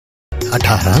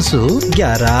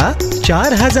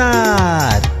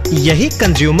1811-4000। यही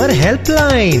consumer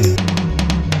helpline.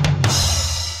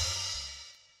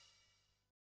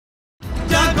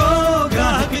 जागो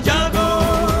ग्राहक जागो।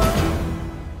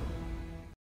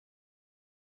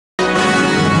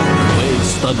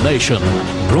 Face the nation,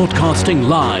 broadcasting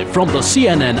live from the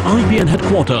CNN IBN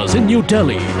headquarters in New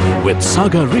Delhi with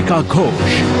Sagarika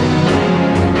Ghosh.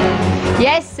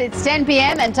 Yes, it's 10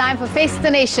 p.m. and time for Face the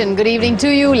Nation. Good evening to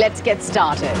you. Let's get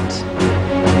started.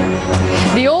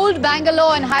 The old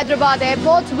Bangalore and Hyderabad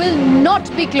airports will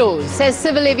not be closed, says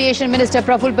Civil Aviation Minister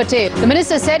Praful Patel. The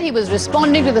minister said he was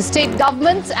responding to the state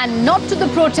governments and not to the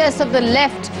protests of the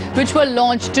left which were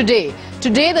launched today.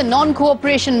 Today, the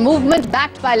non-cooperation movement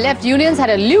backed by left unions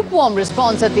had a lukewarm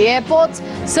response at the airports.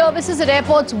 Services at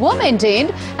airports were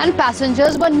maintained and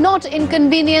passengers were not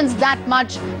inconvenienced that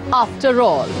much after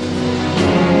all.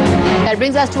 That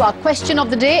brings us to our question of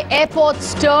the day. Airport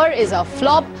stir is a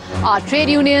flop. Are trade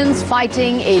unions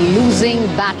fighting a losing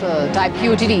battle? Type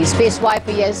QOTD, space Y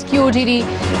for yes, QOTD,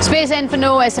 space N for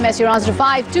no, SMS your answer to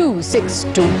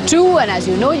 52622. And as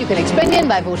you know, you can explain it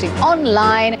by voting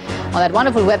online on that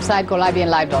wonderful website called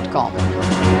ibnlive.com.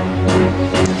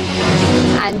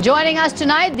 And joining us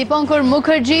tonight, Dipankar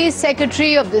Mukherjee,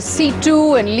 Secretary of the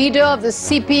C2 and leader of the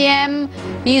CPM.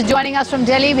 He's joining us from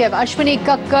Delhi. We have Ashwini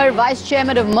Kakkar, Vice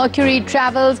Chairman of Mercury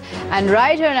Travels, and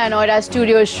right here in our Noida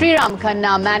studio, Sriram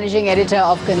Khanna, Managing Editor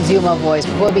of Consumer Voice.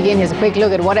 Before we begin, here's a quick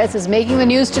look at what else is making the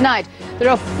news tonight. There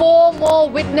are 4 more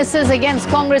witnesses against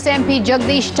Congress MP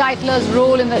Jagdish Titler's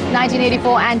role in the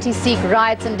 1984 anti-Sikh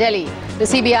riots in Delhi. The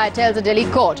CBI tells a Delhi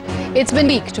court it's been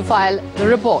a week to file the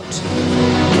report.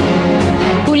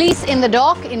 Police in the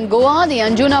dock in Goa. The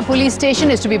Anjuna police station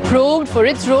is to be probed for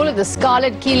its role in the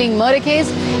Scarlet Keeling murder case.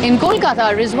 In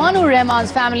Kolkata, Rizwanur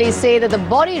Rahman's family say that the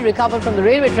body recovered from the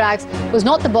railway tracks was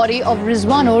not the body of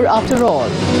Rizwanur after all.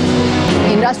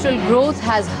 Industrial growth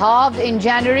has halved in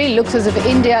January. Looks as if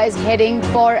India is heading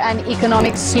for an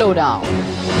economic slowdown.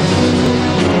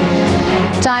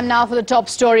 Time now for the top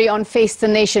story on Face the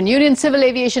Nation. Union Civil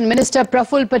Aviation Minister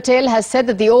Praful Patel has said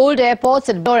that the old airports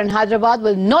at Bangalore and Hyderabad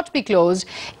will not be closed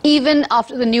even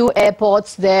after the new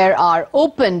airports there are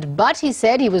opened. But he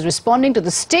said he was responding to the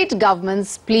state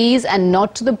government's pleas and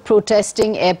not to the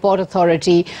protesting airport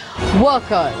authority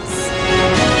workers.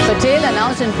 Patel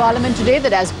announced in Parliament today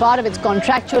that as part of its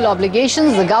contractual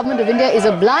obligations, the Government of India is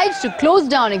obliged to close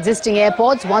down existing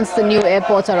airports once the new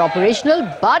airports are operational.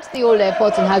 But the old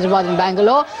airports in Hyderabad and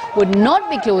Bangalore would not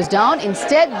be closed down.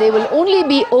 Instead, they will only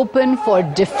be open for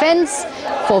defence,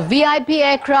 for VIP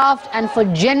aircraft and for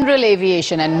general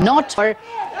aviation and not for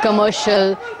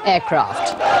commercial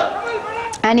aircraft.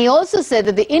 And he also said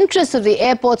that the interests of the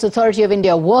Airports Authority of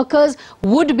India workers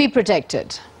would be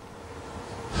protected.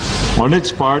 On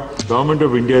its part, the Government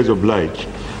of India is obliged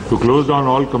to close down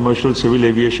all commercial civil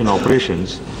aviation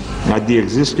operations at the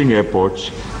existing airports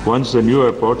once the new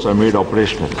airports are made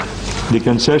operational. The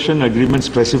concession agreement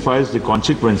specifies the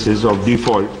consequences of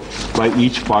default by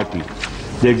each party.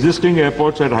 The existing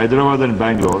airports at Hyderabad and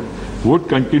Bangalore would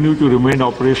continue to remain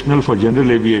operational for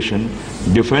general aviation,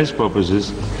 defence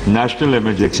purposes, national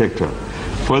emergency, etc.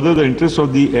 Further, the interests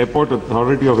of the Airport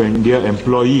Authority of India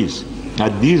employees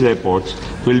at these airports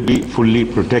will be fully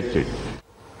protected.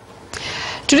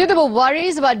 Today there were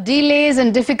worries about delays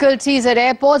and difficulties at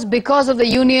airports because of the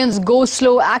union's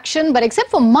go-slow action. But except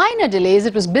for minor delays,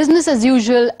 it was business as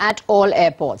usual at all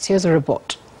airports. Here's a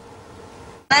report.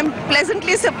 I'm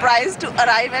pleasantly surprised to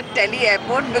arrive at Delhi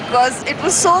airport because it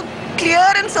was so clear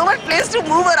and so much place to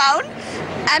move around.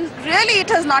 And really it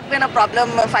has not been a problem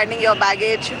finding your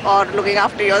baggage or looking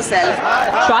after yourself.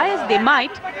 Try as they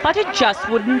might, but it just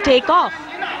wouldn't take off.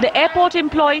 The airport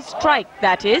employees strike,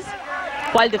 that is.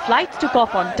 While the flights took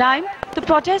off on time, the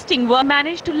protesting were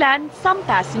managed to land some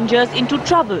passengers into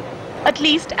trouble, at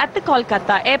least at the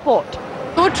Kolkata airport.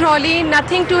 No trolley,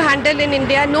 nothing to handle in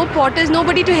India, no porters,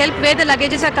 nobody to help where the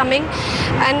luggages are coming.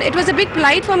 And it was a big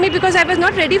plight for me because I was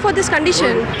not ready for this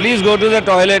condition. Please go to the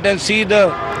toilet and see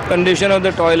the condition of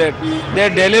the toilet. They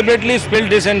deliberately spilled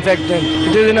disinfectant.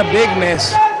 It is in a big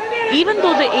mess. Even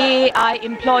though the AAI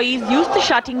employees used the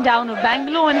shutting down of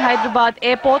Bangalore and Hyderabad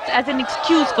airports as an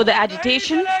excuse for the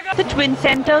agitation, the twin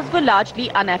centres were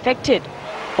largely unaffected.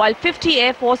 While 50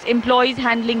 Air Force employees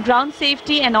handling ground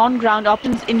safety and on-ground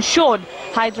operations ensured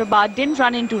Hyderabad didn't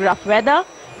run into rough weather,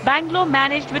 Bangalore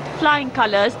managed with flying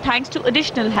colours thanks to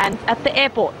additional hands at the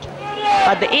airport.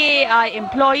 But the AAI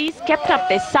employees kept up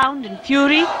their sound and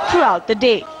fury throughout the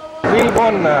day. We'll go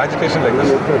on agitation like this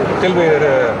till we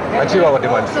achieve our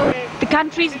demands. The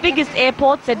country's biggest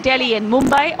airports at Delhi and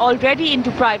Mumbai, already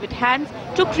into private hands,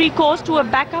 took recourse to a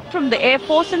backup from the Air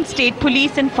Force and State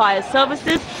Police and Fire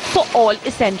Services for all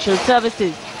essential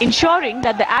services, ensuring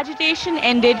that the agitation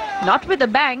ended not with a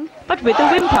bang but with a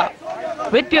whimper.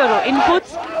 With Bureau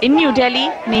Inputs, in New Delhi,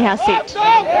 Neha Seth.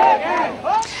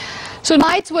 So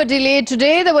nights were delayed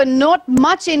today. There were not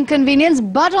much inconvenience,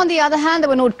 but on the other hand, there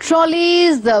were no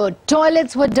trolleys, the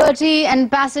toilets were dirty,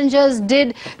 and passengers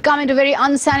did come into very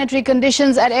unsanitary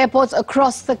conditions at airports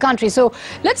across the country. So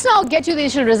let's now get you the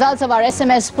initial results of our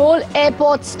SMS poll.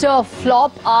 Airports stir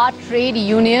flop. Are trade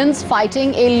unions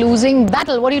fighting a losing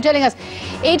battle? What are you telling us?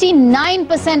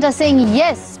 89% are saying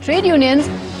yes, trade unions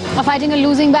are fighting a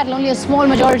losing battle. Only a small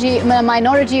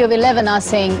minority of 11 are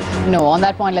saying no. On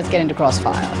that point, let's get into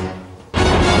crossfire.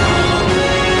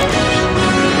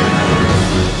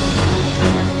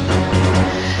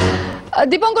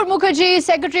 Dipankar Mukherjee,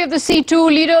 Secretary of the C2,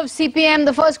 leader of CPM,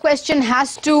 the first question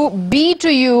has to be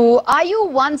to you. Are you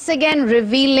once again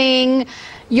revealing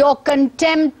your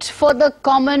contempt for the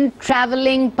common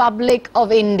travelling public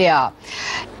of India?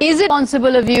 Is it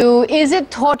responsible of you? Is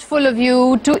it thoughtful of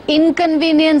you to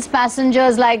inconvenience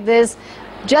passengers like this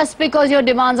just because your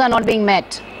demands are not being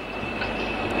met?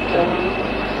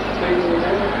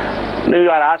 You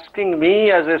are asking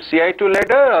me as a CI2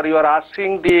 leader, or you are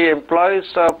asking the employees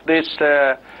of these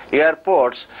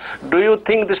airports? Do you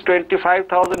think these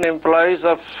 25,000 employees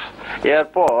of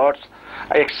airports,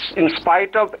 in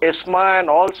spite of ESMA and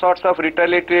all sorts of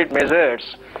retaliatory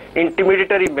measures,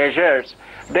 intimidatory measures,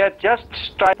 they are just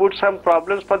trying to put some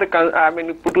problems for the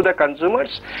to the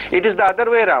consumers? It is the other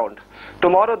way around.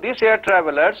 Tomorrow these air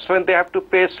travelers, when they have to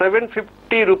pay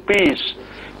 750 rupees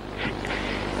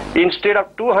instead of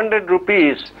 200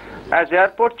 rupees as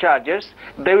airport charges,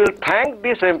 they will thank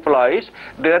these employees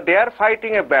that they are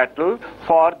fighting a battle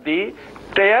for the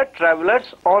air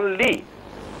travelers only.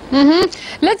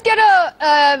 Let's get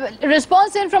a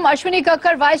response in from Ashwini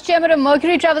Kakkar, Vice Chairman of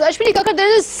Mercury Travels. Ashwini Kakkar,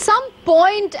 there is some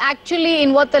point actually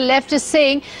in what the left is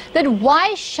saying, that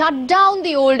why shut down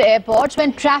the old airports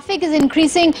when traffic is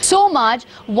increasing so much?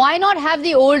 Why not have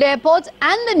the old airports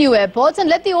and the new airports and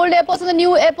let the old airports and the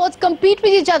new airports compete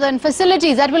with each other in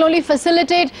facilities? That will only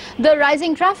facilitate the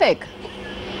rising traffic.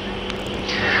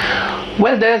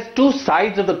 Well, there's two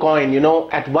sides of the coin. You know,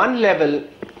 at one level,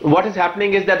 what is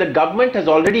happening is that the government has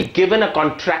already given a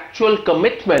contractual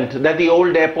commitment that the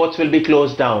old airports will be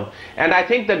closed down. And I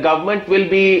think the government will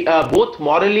be both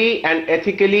morally and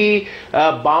ethically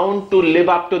bound to live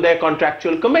up to their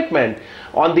contractual commitment.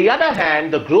 On the other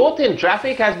hand, the growth in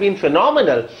traffic has been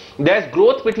phenomenal. There's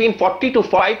growth between 40 to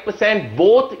 5%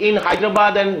 both in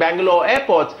Hyderabad and Bangalore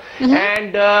airports.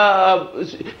 And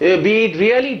we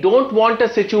really don't want a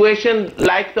situation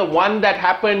like the one that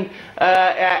happened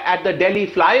at the Delhi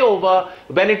flyover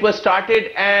when it was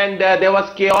started, and there was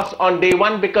chaos on day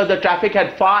one because the traffic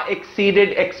had far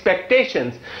exceeded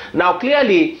expectations. Now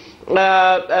clearly,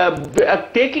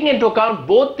 taking into account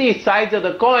both these sides of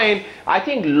the coin, I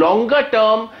think longer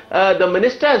term, the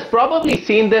minister has probably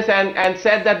seen this and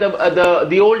said that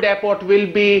the old airport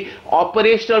will be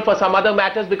operational for some other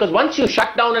matters, because once you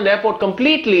shut down an airport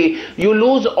completely, you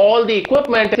lose all the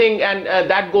equipment and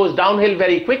that goes downhill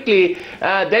very quickly.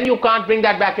 Then you can't bring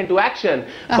that back into action.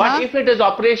 But if it is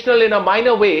operational in a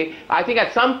minor way, I think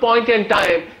at some point in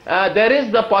time, there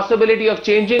is the possibility of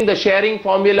changing the sharing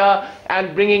formula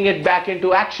and bringing it back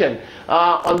into action.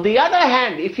 On the other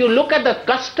hand, if you look at the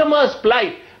customer's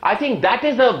plight, I think that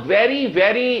is a very,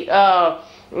 very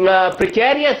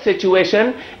precarious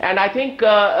situation, and I think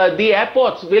the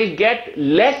airports will get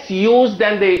less used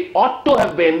than they ought to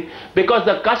have been, because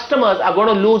the customers are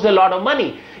going to lose a lot of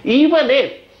money. Even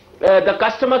if the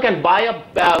customer can buy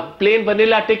a plain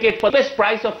vanilla ticket for this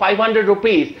price of 500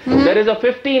 rupees, there is a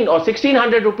 15 or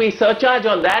 1600 rupees surcharge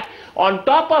on that. On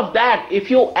top of that, if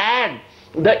you add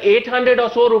the 800 or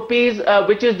so rupees,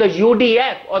 which is the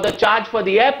UDF or the charge for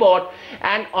the airport,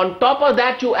 and on top of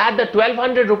that you add the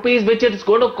 1200 rupees which it's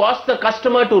going to cost the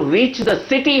customer to reach the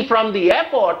city from the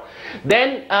airport,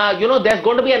 then you know, there's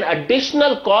going to be an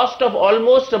additional cost of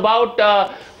almost about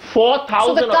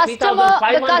 4,000 or 3,500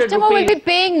 rupees. The customer will be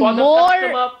paying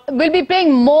more. Will be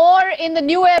paying more in the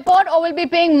new airport, or will be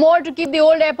paying more to keep the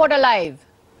old airport alive?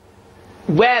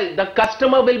 Well, the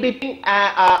customer will be paying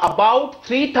about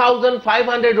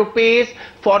 3,500 rupees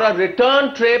for a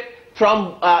return trip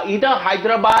from either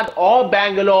Hyderabad or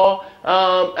Bangalore,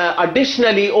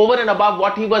 additionally over and above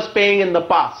what he was paying in the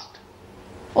past.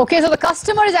 Okay, so the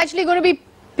customer is actually going to be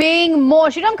paying more.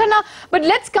 Shriram Khanna, but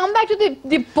let's come back to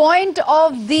the point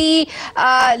of the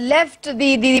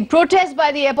the protest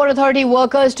by the airport authority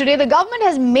workers today. The government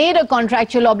has made a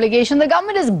contractual obligation. The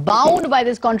government is bound by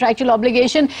this contractual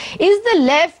obligation. Is the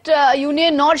left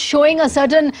union not showing a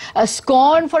certain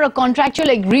scorn for a contractual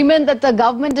agreement that the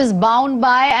government is bound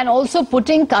by, and also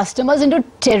putting customers into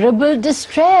terrible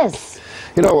distress?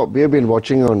 You know, we have been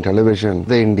watching on television,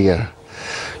 the India.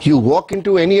 You walk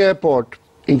into any airport,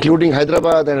 including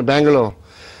Hyderabad and Bangalore,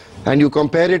 and you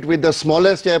compare it with the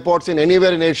smallest airports in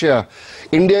anywhere in Asia,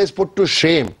 India is put to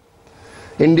shame.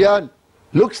 India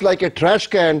looks like a trash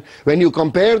can when you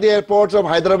compare the airports of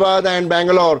Hyderabad and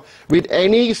Bangalore with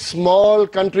any small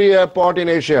country airport in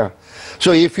Asia.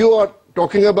 So if you are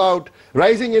talking about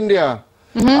rising India,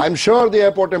 I'm sure the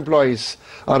airport employees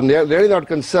are really not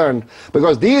concerned,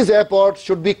 because these airports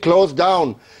should be closed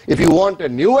down. If you want a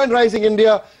new and rising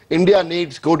India, India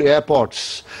needs good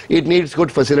airports. It needs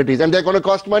good facilities, and they're going to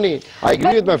cost money. I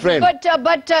agree with my friend.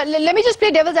 But let me just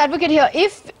play devil's advocate here.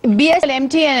 If BSNL,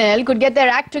 MTNL could get their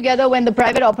act together when the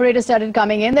private operators started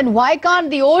coming in, then why can't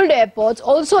the old airports,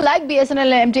 also like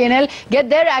BSNL and MTNL, get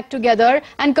their act together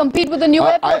and compete with the new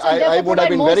airports? I would have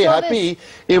been very happy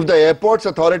if the Airports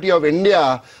Authority of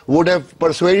India would have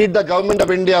persuaded the government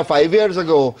of India 5 years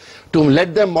ago to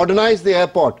let them modernize the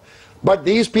airport. But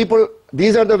these people,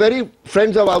 these are the very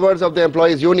friends of ours of the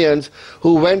employees' unions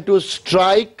who went to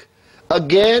strike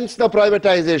against the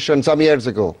privatization some years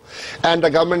ago. And the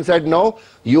government said, no,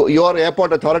 your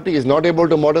airport authority is not able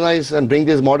to modernize and bring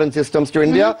these modern systems to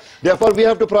India. Therefore, we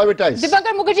have to privatize.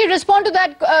 Dipankar Mukherjee, respond to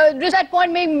that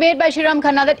point made by Shriram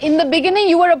Khanna, that in the beginning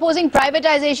you were opposing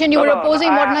privatization, you were opposing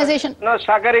modernization. No,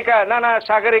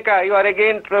 Sagarika, you are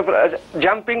again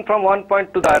jumping from one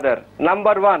point to the other.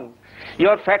 Number one, you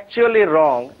are factually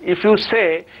wrong if you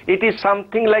say it is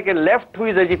something like a left who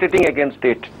is agitating against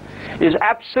it. It is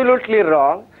absolutely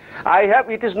wrong.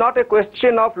 It is not a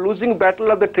question of losing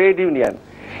battle of the trade union.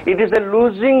 It is a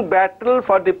losing battle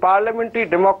for the parliamentary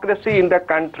democracy in the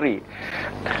country.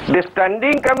 The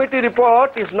standing committee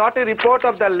report is not a report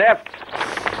of the left,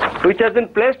 which has been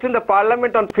placed in the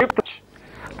parliament on 5th.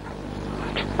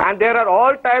 And there are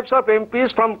all types of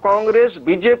MPs from Congress,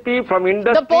 BJP, from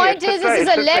industry. The point is, this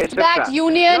is a left-backed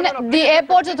union. The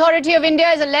Airports Authority of India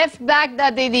is a left-backed.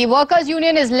 The workers'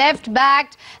 union is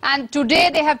left-backed. And today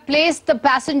they have placed the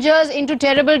passengers into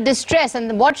terrible distress.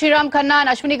 And what Shriram Khanna and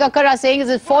Ashwini Kakkar are saying is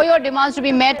that for your demands to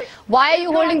be met, why are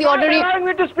you holding the ordinary... If you don't allow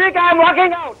me to speak, I am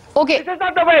walking out. Okay. This is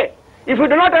not the way. If you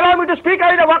do not allow me to speak,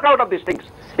 I will walk out of these things.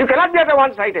 You cannot be at a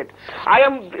one-sided. I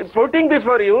am putting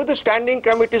before you the standing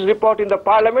committee's report in the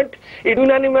parliament, a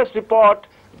unanimous report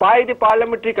by the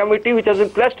parliamentary committee which has been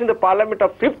placed in the parliament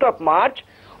of 5th of March.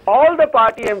 All the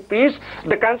party MPs,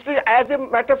 as a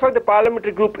matter of fact, the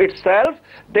parliamentary group itself,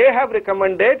 they have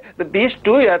recommended that these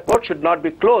two airports should not be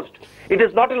closed. It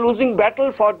is not a losing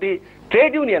battle for the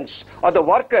trade unions or the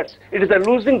workers. It is a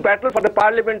losing battle for the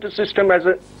parliamentary system as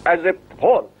a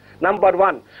whole. Number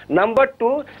one. Number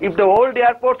two, if the old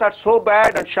airports are so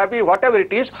bad and shabby, whatever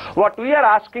it is, what we are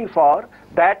asking for,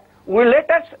 that we let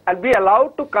us be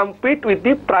allowed to compete with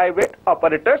the private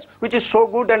operators, which is so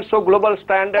good and so global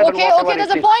standard. Okay,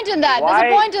 there's a point in that.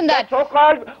 There's a point in that.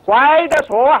 So-called, why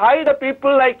the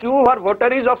people like you who are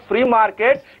votaries of free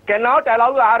market cannot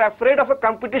allow, are afraid of a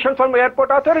competition from airport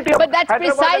authority? But that's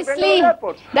precisely...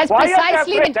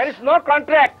 There is no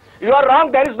contract. You are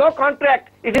wrong, there is no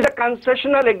contract. It is a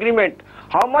concessional agreement.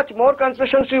 How much more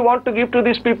concessions do you want to give to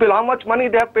these people? How much money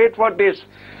they have paid for this?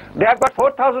 They have got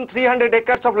 4,300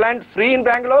 acres of land free in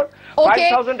Bangalore,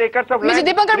 5,000 acres of land.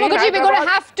 Mr. Dipankar Mukherjee, we're going to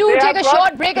have to take a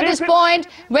short break at this point.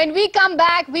 When we come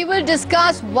back, we will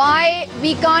discuss why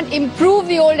we can't improve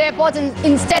the old airports and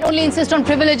instead only insist on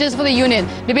privileges for the union.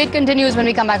 Debate continues when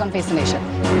we come back on Face the Nation.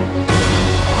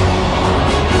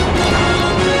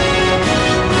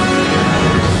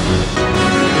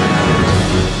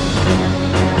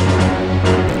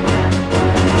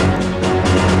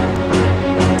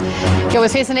 Here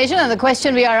with Face the Nation, and the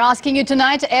question we are asking you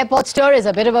tonight, airport stir is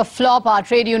a bit of a flop. Are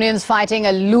trade unions fighting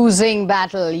a losing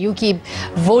battle? You keep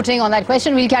voting on that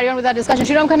question. We'll carry on with our discussion.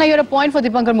 Shriram Khanna, you had a point for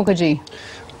Dipankar Mukherjee.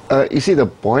 You see, the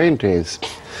point is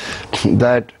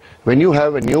that when you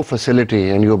have a new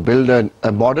facility and you build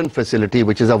a modern facility,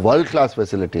 which is a world-class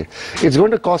facility, it's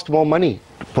going to cost more money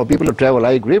for people to travel.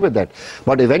 I agree with that.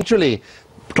 But eventually,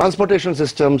 transportation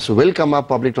systems will come up,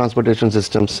 public transportation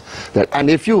systems. And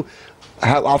if you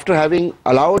after having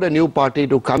allowed a new party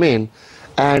to come in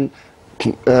and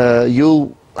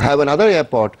you have another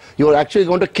airport, you are actually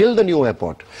going to kill the new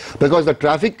airport, because the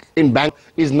traffic in Bangalore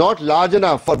is not large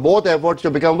enough for both airports to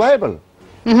become viable.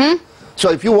 So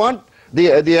if you want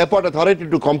the airport authority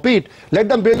to compete, let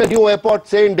them build a new airport,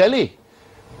 say in Delhi,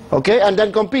 okay, and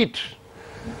then compete.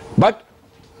 But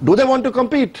do they want to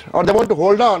compete, or they want to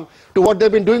hold on to what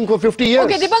they've been doing for 50 years?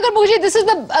 Okay, Dipankar Mukherjee, this is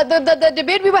the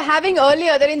debate we were having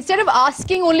earlier, that instead of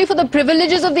asking only for the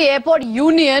privileges of the airport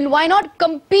union, why not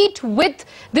compete with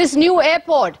this new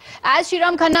airport? As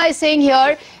Sriram Khanna is saying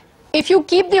here, if you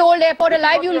keep the old airport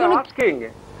alive, you're going to...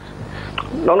 asking.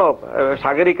 No,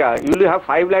 Sagarika, you will have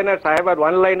 5 liners, I have a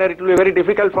 1-liner, it will be very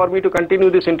difficult for me to continue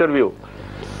this interview.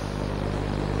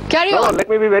 Carry on. No, let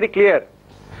me be very clear.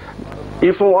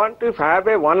 If you want to have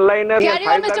a 1-liner... Carry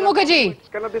on, Mr. Mukherjee.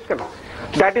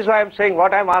 That is why I am saying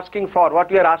what I am asking for, what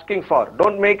we are asking for.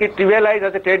 Don't make it trivialized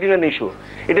as a trade union issue.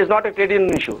 It is not a trade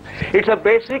union issue. It's a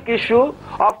basic issue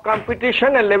of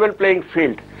competition and level playing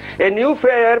field. A new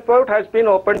airport has been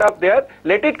opened up there.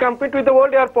 Let it compete with the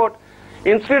old airport.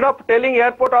 Instead of telling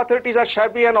airport authorities are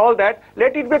shabby and all that,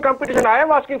 let it be competition. I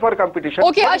am asking for competition.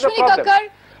 Okay,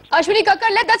 Ashwini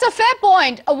Kakkar, that's a fair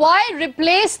point. Why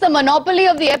replace the monopoly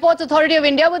of the Airports Authority of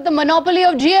India with the monopoly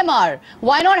of GMR?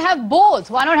 Why not have both?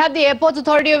 Why not have the Airports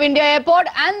Authority of India airport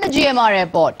and the GMR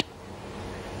airport?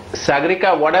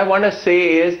 Sagarika, what I want to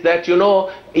say is that, you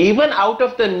know, even out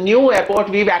of the new airport,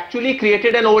 we've actually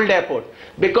created an old airport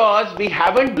because we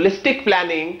haven't holistic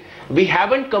planning. We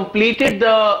haven't completed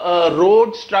the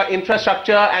road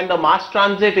infrastructure and the mass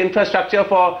transit infrastructure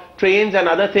for trains and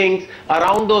other things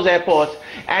around those airports.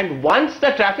 And once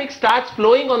the traffic starts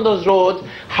flowing on those roads,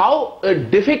 how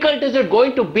difficult is it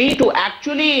going to be to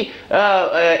actually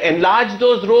enlarge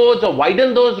those roads or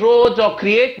widen those roads or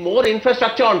create more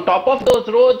infrastructure on top of those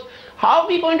roads? How are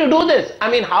we going to do this?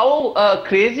 I mean, how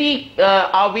crazy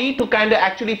are we to kind of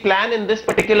actually plan in this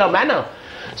particular manner?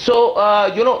 So,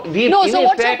 you know, we've... No, so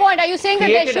what's your point? Are you saying that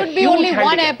there should be only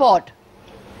one airport?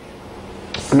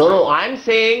 No, I'm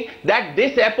saying that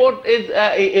this airport is,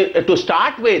 to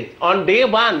start with, on day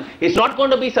one, it's not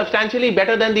going to be substantially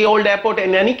better than the old airport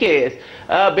in any case,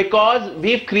 because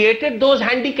we've created those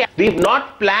handicaps. We've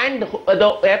not planned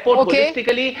the airport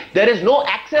holistically. There is no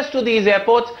access to these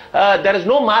airports. There is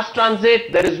no mass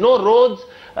transit. There is no roads,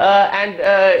 and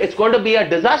it's going to be a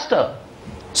disaster.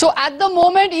 So at the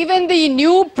moment, even the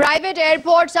new private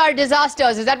airports are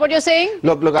disasters. Is that what you're saying?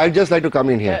 Look, I'd just like to come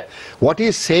in here. What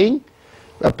he's saying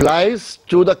applies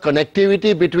to the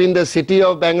connectivity between the city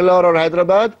of Bangalore or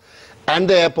Hyderabad and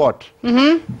the airport.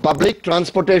 Public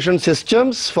transportation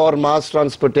systems for mass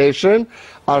transportation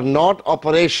are not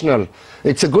operational.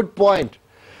 It's a good point.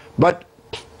 But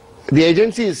the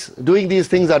agencies doing these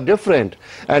things are different,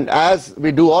 and as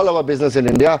we do all our business in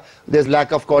India, there's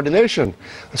lack of coordination.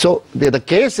 So the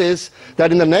case is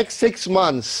that in the next 6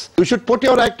 months, you should put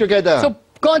your act together. So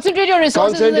concentrate your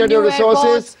resources in the new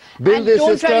airports, build these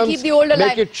don't try to keep systems, the old alive.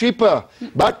 make it cheaper.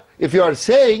 But if you are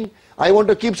saying, I want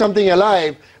to keep something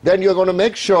alive, then you're going to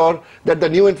make sure that the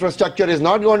new infrastructure is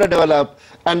not going to develop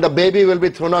and the baby will be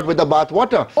thrown out with the bath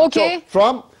water. Okay.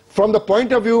 So from the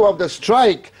point of view of the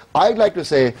strike, I'd like to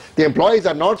say the employees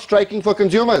are not striking for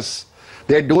consumers.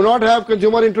 They do not have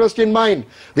consumer interest in mind.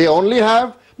 They only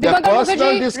have their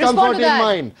personal discomfort in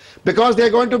mind, because they're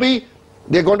going to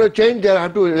change. They'll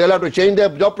have to change their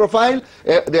job profile.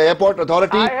 The airport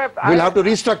authority will have to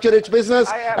restructure its business,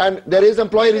 and there is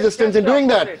employee resistance in doing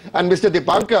that. And Mr.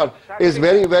 Dipankar is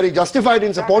very, very justified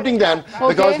in supporting them,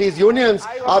 because these unions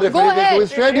are affiliated to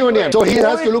his trade union. So he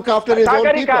has to look after his own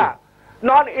people.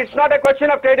 No, it's not a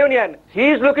question of trade union. He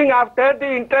is looking after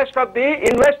the interest of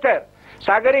the investor.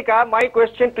 Sagarika, my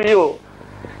question to you,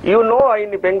 you know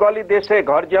in Bengali they say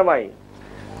ghar jamai.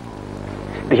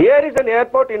 Here is an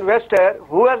airport investor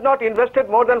who has not invested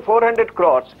more than 400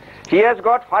 crores. He has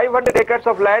got 500 acres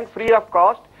of land free of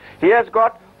cost. He has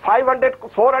got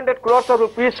 400 crores of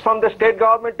rupees from the state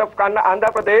government of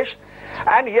Andhra Pradesh.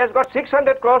 And he has got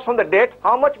 600 crores from the debt.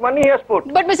 How much money he has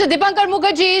put? But Mr. Dipankar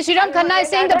Mukherjee, Sriram Khanna is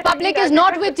saying the public is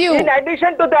not with you. In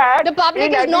addition to that, the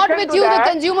public is not with you, the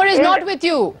consumer is not with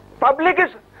you.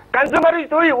 Consumer is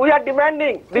with you. We are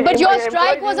demanding. But your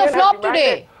strike was a flop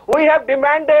today. We have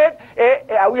demanded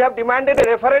a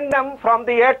referendum from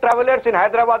the air travelers in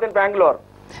Hyderabad and Bangalore.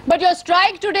 But your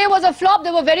strike today was a flop.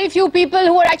 There were very few people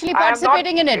who were actually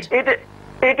participating in it.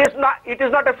 It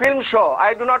is not a film show.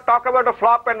 I do not talk about a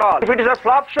flop and all. If it is a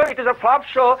flop show, it is a flop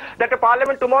show that a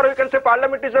parliament, tomorrow you can say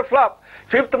parliament is a flop.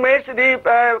 5th May,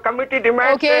 the committee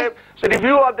demands a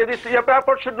review of this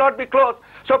airport should not be closed.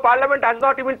 So parliament has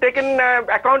not even taken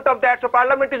account of that. So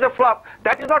parliament is a flop.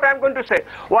 That is what I am going to say.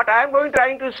 What I am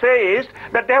trying to say is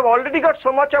that they have already got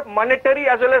so much of monetary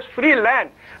as well as free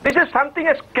land. This is something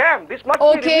a scam. This must be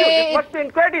reviewed. This must be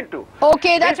inquired into.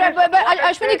 Okay, that's right. But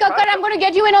Ashwini Kakkar, I'm going to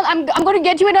get you in. I'm going to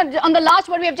get you in on the last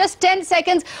one. We have just 10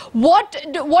 seconds. What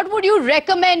would you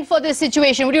recommend for this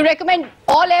situation? Would you recommend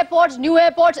all airports, new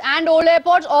airports and old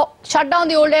airports, or shut down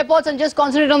the old airports and just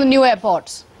concentrate on the new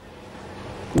airports?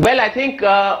 Well, I think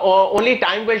only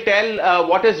time will tell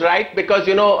what is right, because,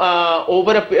 you know,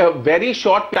 over a very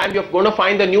short time you're going to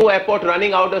find the new airport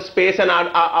running out of space and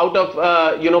out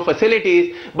of, you know,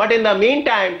 facilities. But in the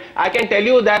meantime, I can tell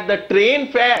you that the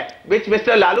train fare which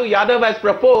Mr. Lalu Yadav has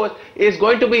proposed is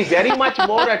going to be very much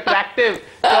more attractive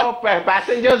for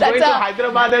passengers going to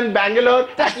Hyderabad and Bangalore,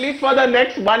 at least for the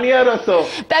next 1 year or so.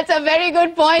 That's a very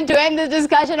good point to end this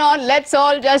discussion on. Let's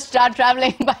all just start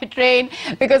traveling by train,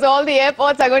 because all the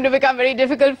airports are going to become very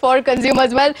difficult for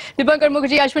consumers. Well, Dipankar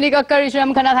Mukherjee, Ashwini Kakkar, Prof.S.R.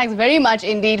 Khanna, thanks very much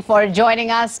indeed for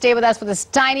joining us. Stay with us for this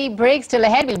tiny break. Still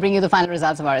ahead, we'll bring you the final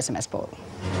results of our SMS poll.